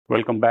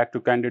Welcome back to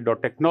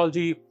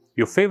Candid.Technology,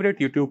 your favorite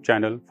YouTube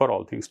channel for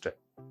all things tech.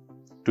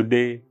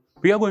 Today,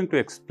 we are going to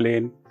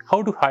explain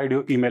how to hide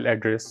your email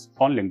address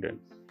on LinkedIn.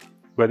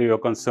 Whether you're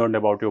concerned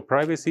about your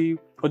privacy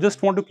or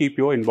just want to keep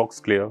your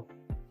inbox clear,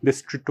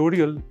 this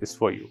tutorial is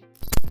for you.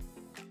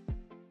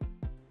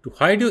 To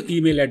hide your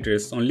email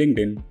address on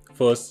LinkedIn,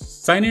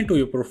 first sign into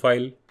your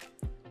profile,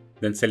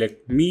 then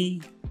select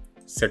Me,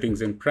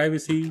 Settings and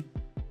Privacy,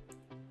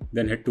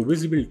 then head to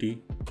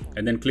Visibility,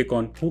 and then click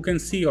on Who can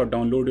see or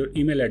download your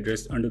email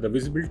address under the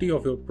Visibility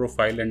of your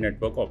profile and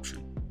network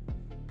option.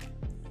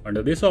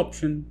 Under this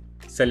option,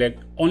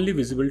 select Only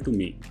Visible to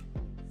Me,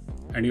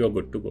 and you are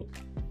good to go.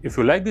 If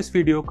you like this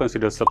video,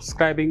 consider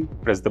subscribing,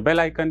 press the bell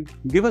icon,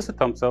 give us a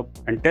thumbs up,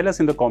 and tell us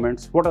in the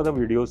comments what other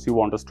videos you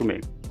want us to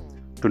make.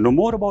 To know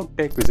more about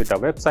tech, visit our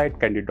website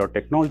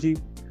Candid.Technology,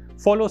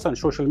 follow us on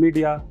social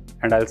media,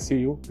 and I'll see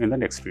you in the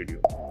next video.